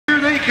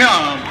they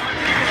come,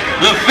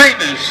 the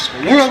famous,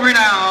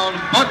 world-renowned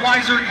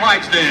Budweiser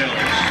Clydesdales.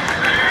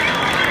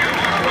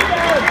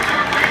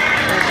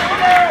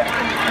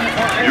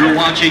 You're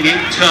watching 8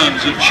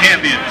 tons of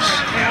champions,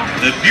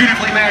 the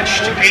beautifully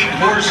matched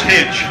 8-horse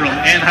hitch from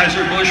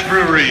Anheuser-Busch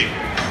Brewery.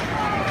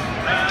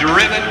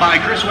 Driven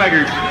by Chris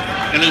Wagon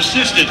and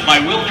assisted by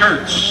Will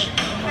Kurtz.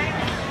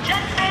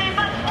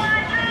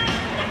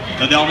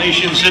 The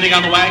Dalmatian sitting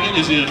on the wagon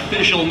is the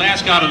official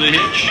mascot of the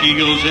hitch. He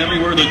goes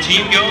everywhere the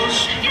team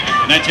goes,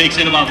 and that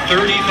takes in about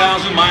 30,000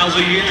 miles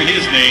a year.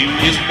 His name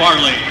is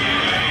Barley.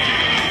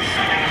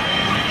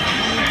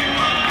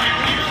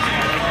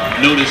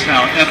 Notice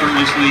how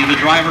effortlessly the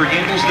driver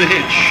handles the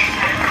hitch.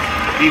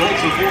 He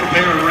holds the 4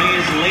 pair of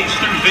reins laced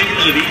through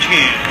fingers of each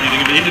hand, giving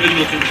him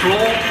individual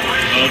control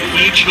of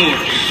each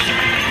horse.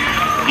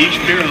 Each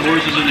pair of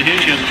horses in the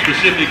hitch has a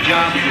specific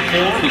job to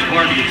perform as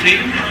part of the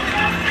team.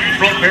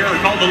 The front pair are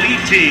called the lead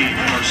team,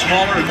 are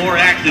smaller and more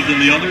active than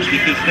the others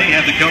because they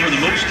have to cover the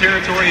most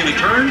territory in a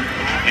turn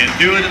and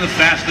do it in the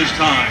fastest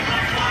time.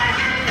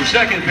 The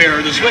second pair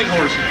are the swing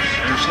horses.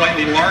 They're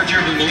slightly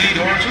larger than the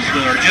lead horses,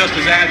 but are just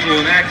as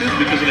agile and active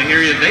because of the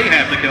area they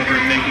have to cover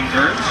in making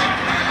turns.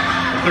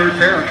 The third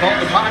pair are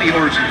called the body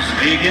horses.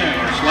 They again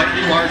are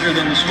slightly larger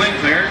than the swing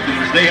pair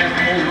because they have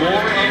to hold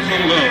more of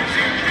the load.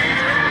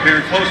 The pair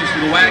closest to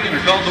the wagon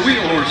are called the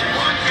wheel horses.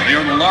 They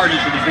are the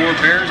largest of the 4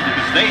 pairs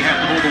because they have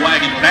to hold the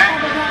wagon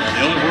back while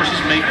the other horses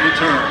make the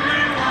turn.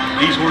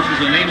 These horses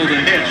enable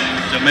the hitch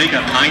to make a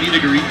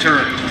 90-degree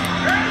turn.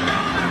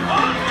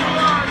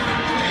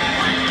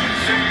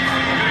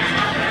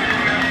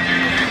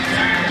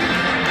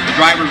 The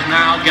driver is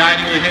now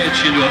guiding the hitch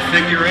into a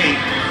figure 8.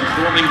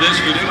 Performing this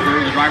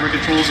maneuver, the driver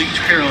controls each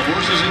pair of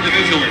horses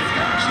individually,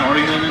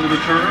 starting them into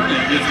the turn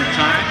at different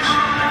times.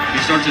 He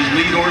starts his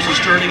lead horses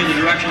turning in the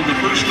direction of the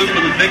first loop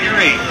of the figure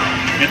 8.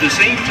 At the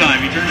same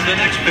time, he turns the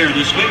next pair,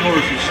 the swing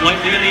horses,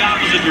 slightly in the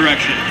opposite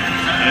direction,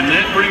 and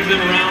then brings them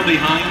around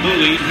behind the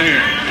lead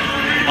pair.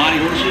 The body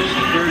horses,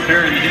 the third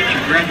pair in the hitch,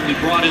 are gradually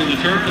brought into the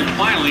turn, and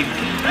finally,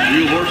 the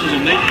wheel horses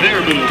will make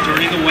their move,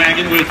 turning the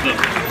wagon with them.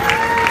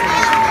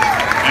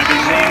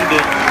 Having made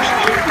the first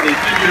loop of the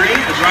figure 8,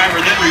 the driver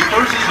then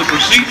reverses the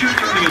procedure,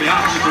 turning in the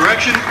opposite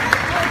direction,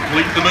 to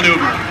complete the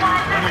maneuver.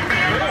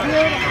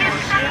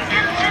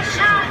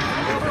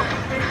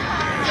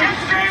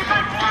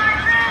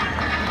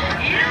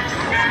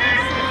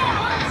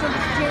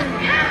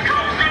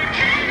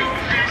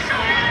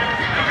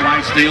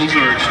 Clydesdales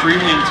are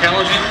extremely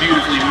intelligent,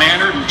 beautifully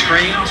mannered, and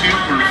trained to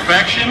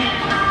perfection.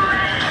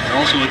 They're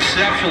also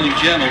exceptionally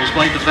gentle,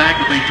 despite the fact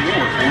that they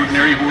dwarf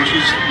ordinary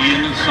horses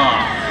in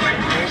size.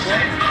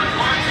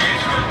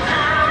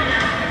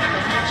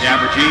 The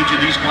average age of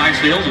these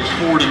Clydesdales is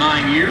 4 to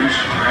 9 years.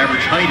 Their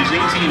average height is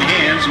 18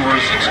 hands, or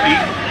 6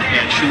 feet,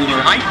 and shoulder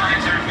height.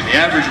 The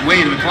average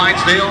weight of a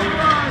Clydesdale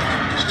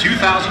is 2,000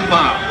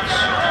 pounds.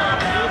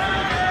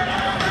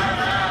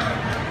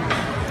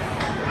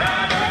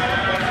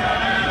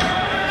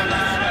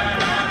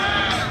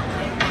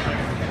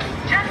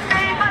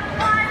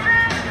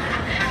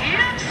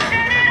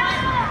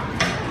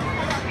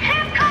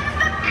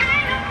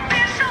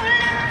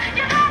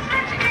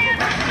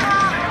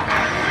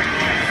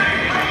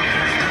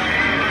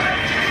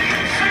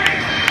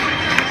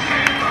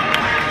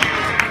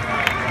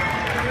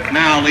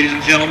 Now, ladies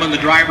and gentlemen, the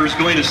driver is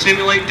going to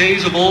simulate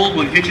days of old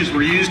when hitches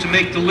were used to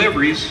make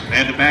deliveries. They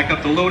had to back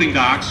up the loading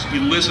docks. You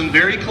listen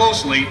very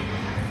closely.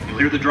 You'll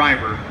hear the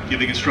driver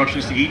giving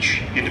instructions to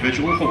each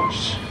individual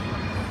horse.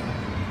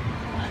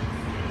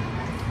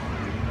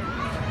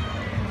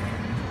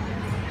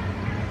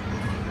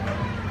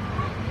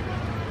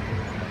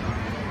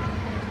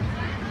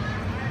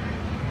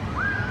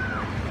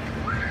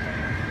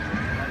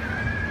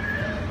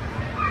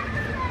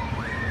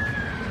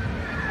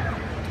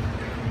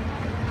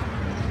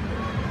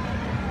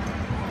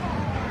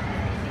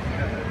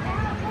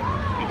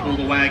 Pull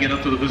the wagon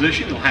up to the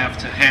position you'll have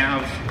to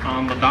have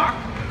on the dock.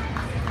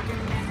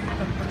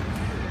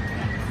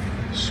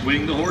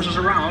 Swing the horses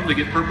around to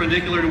get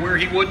perpendicular to where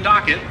he would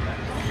dock it.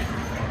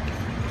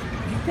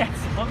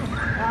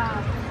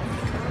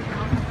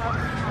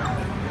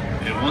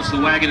 And once the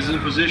wagon is in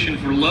position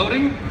for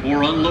loading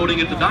or unloading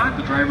at the dock,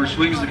 the driver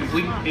swings the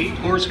complete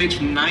 8-horse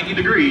hitch 90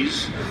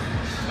 degrees,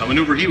 a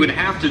maneuver he would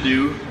have to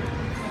do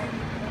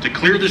to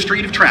clear the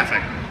street of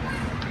traffic.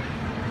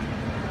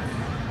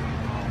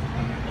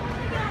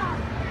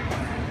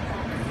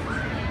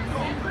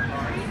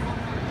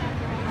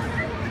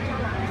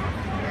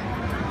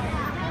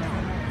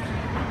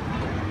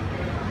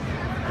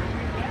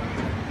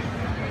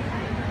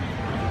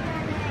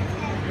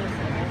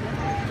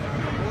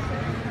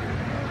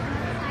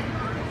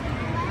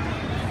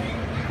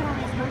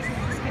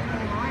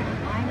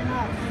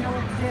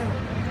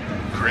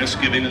 Chris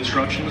giving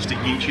instructions to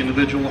each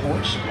individual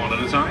horse, one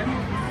at a time,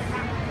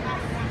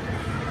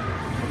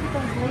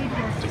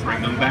 to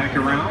bring them back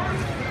around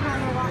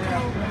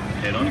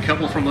and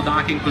uncouple from the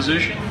docking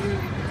position,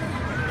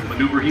 the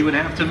maneuver he would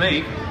have to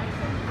make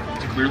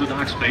to clear the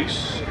dock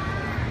space.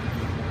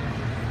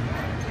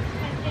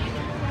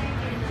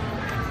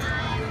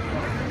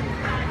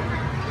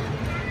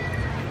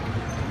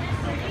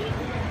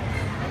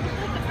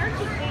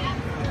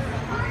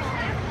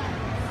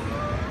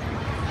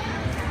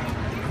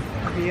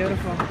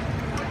 beautiful.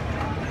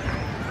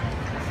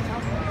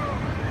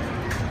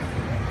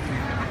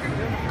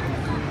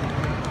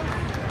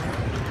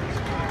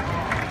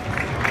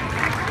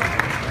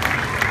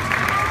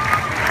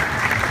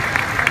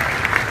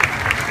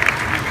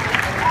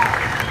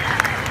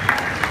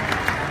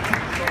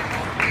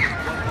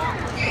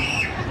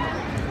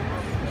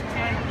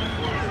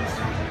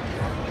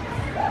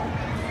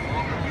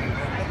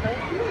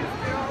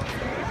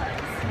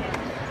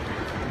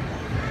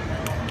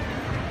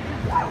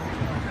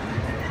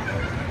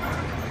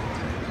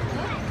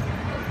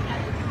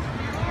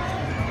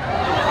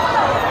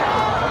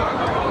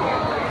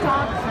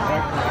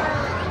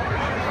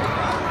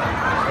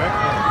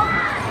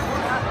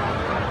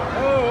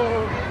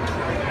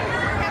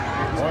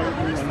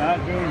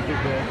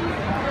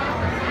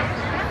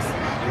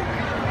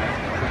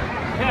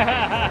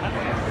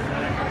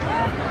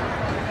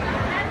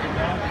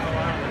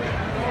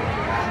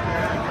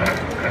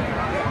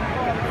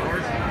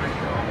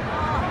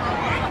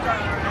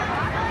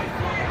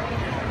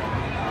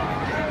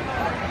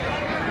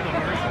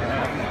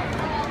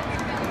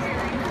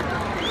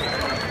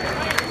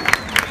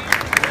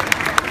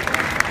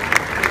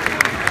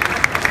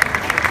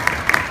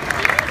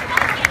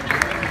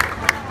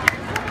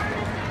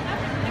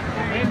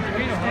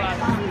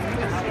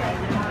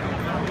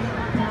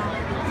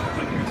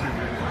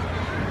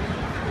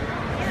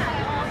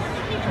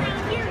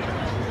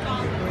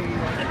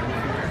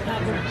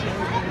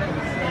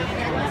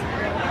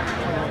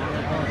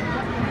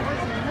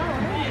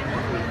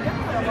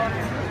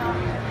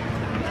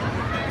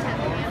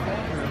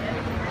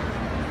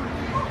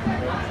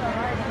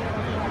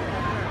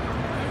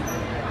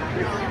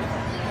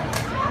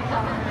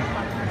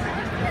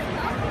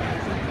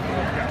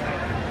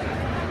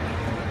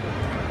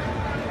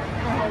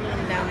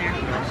 Down there.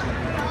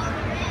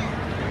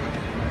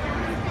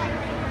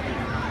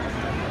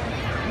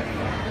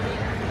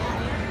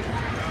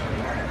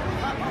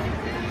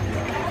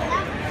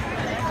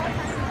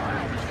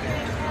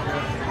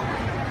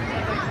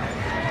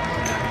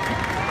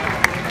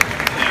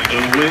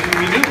 And away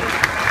we go.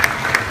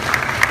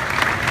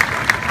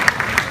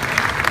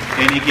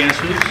 Any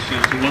guesses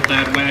as to what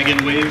that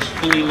wagon weighs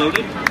fully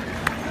loaded?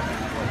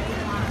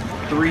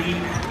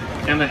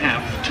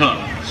 3.5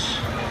 tons.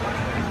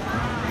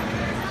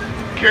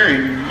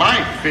 Carrying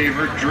my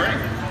favorite drink.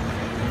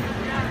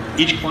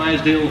 Each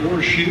Clydesdale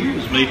horseshoe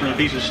is made from a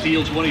piece of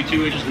steel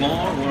 22 inches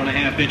long,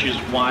 1.5 inches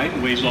wide,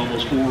 and weighs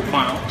almost 4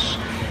 pounds.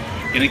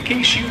 And in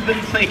case you've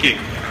been thinking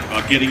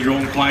about getting your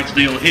own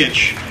Clydesdale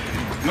hitch,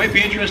 you might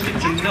be interested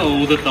to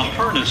know that the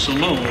harness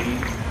alone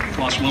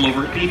costs well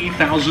over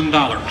 $80,000.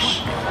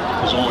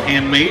 It was all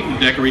handmade and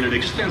decorated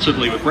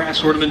extensively with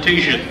brass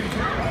ornamentation.